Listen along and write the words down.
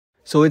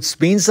So it's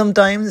been some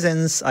time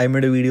since I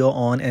made a video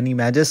on any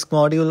Magisk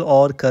module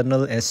or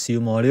kernelsu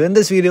module. In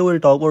this video,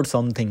 we'll talk about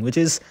something which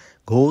is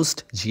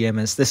Ghost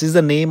GMS. This is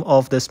the name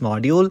of this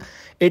module.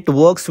 It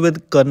works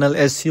with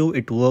kernelsu,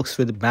 it works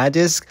with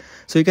Magisk.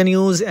 So you can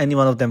use any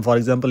one of them. For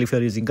example, if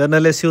you're using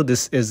kernelsu,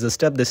 this is the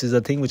step. This is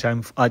the thing which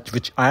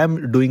I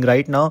am doing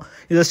right now.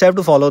 You just have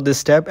to follow this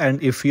step.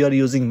 And if you are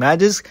using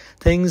Magisk,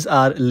 things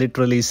are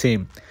literally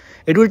same.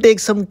 It will take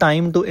some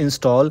time to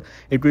install.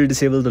 It will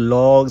disable the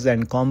logs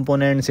and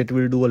components. It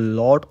will do a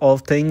lot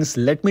of things.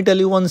 Let me tell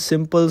you one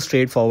simple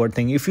straightforward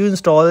thing. If you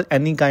install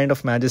any kind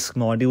of Magisk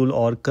module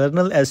or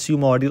kernelsu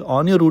module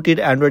on your rooted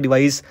Android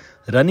device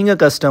running a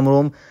custom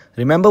ROM,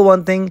 remember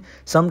one thing,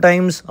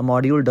 sometimes a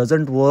module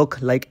doesn't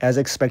work like as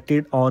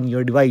expected on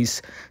your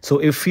device. So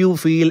if you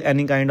feel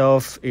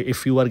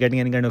if you are getting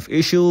any kind of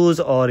issues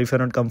or if you're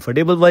not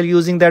comfortable while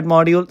using that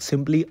module,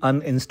 simply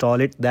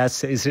uninstall it.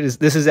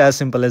 This is as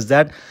simple as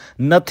that.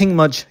 Nothing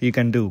much you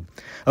can do.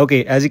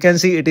 Okay, as you can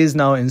see, it is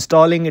now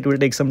installing. It will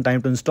take some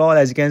time to install.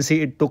 As you can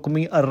see, it took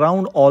me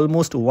around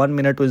almost 1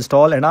 minute to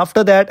install. And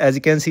after that, as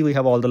you can see, we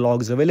have all the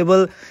logs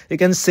available. You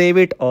can save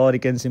it or you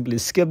can simply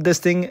skip this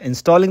thing.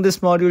 Installing this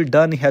module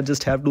done. You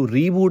just have to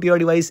reboot your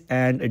device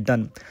and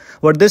done.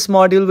 What this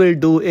module will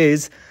do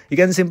is you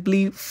can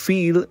simply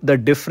feel the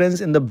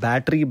difference in the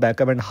battery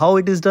backup and how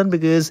it is done,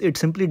 because it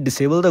simply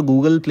disable the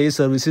Google Play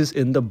services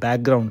in the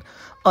background.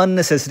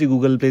 Unnecessary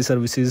Google Play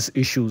services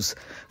issues.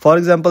 For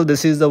example,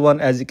 this is the one.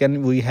 As you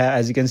can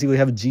see, we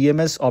have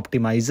GMS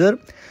optimizer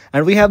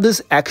and we have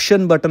this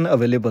action button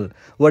available.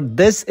 What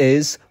this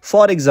is,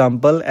 for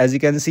example, as you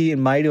can see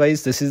in my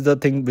device, this is the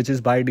thing which is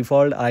by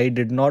default. I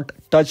did not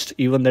touch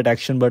even that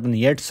action button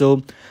yet,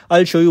 so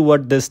I'll show you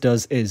what this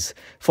does is.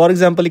 For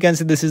example, you can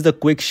see this is the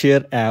quick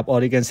share app,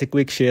 or you can say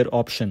quick share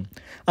option.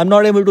 I'm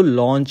not able to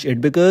launch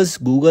it because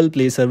Google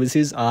Play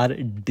services are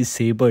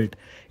disabled.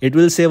 It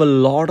will save a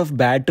lot of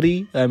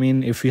battery. I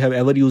mean, if you have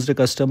ever used a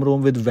custom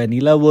ROM with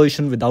vanilla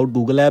version without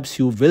Google Apps,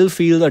 you will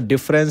feel a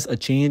difference, a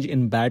change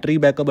in battery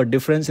backup, a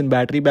difference in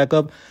battery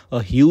backup,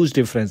 a huge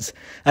difference.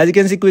 As you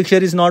can see, quick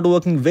share is not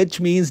working,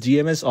 which means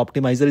GMS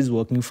optimizer is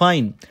working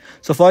fine.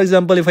 So for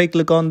example, if I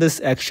click on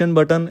this action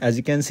button, as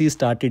you can see,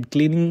 started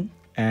cleaning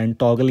and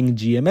toggling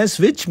GMS,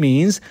 which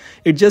means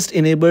it just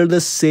enabled the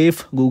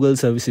safe Google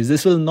services.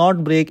 This will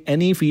not break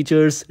any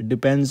features,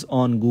 depends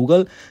on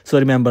Google. So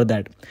remember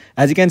that.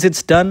 As you can see,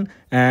 it's done,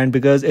 and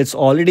because it's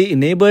already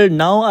enabled,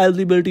 now I will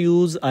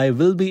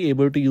be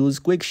able to use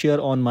quick share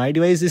on my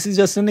device. This is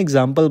just an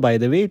example, by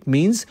the way. It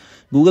means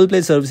Google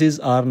Play services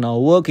are now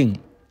working.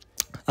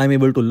 I'm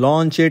able to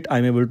launch it.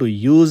 I'm able to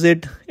use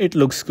it. It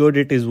looks good.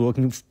 It is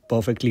working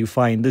perfectly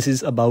fine. This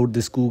is about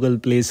this Google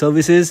Play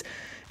services.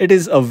 It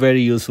is a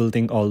very useful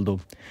thing, although.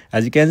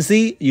 As you can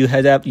see, you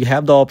have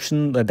the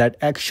option that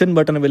action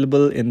button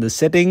available in the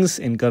settings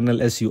in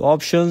kernelsu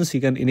options. You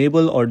can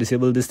enable or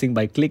disable this thing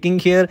by clicking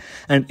here.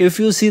 And if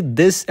you see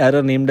this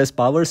error named as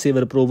Power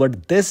Saver Pro,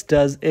 what this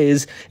does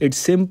is it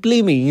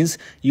simply means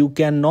you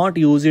cannot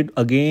use it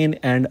again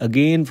and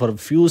again for a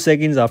few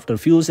seconds, after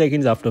few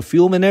seconds, after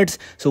few minutes.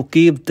 So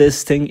keep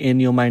this thing in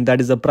your mind. That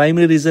is the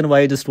primary reason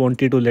why I just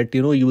wanted to let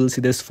you know. You will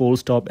see this full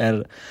stop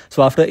error.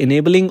 So after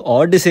enabling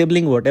or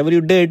disabling whatever you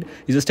did,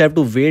 you just have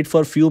to wait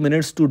for a few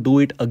minutes to do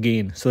it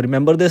again. So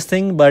remember this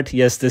thing. But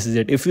yes, this is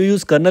it. If you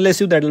use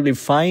kernelsu, that will be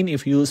fine.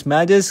 If you use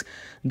Magisk,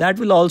 that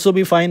will also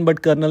be fine,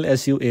 but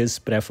kernelsu is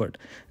preferred.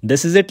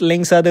 This is it.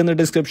 Links are in the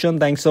description.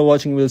 Thanks for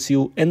watching. We'll see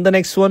you in the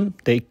next one.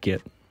 Take care.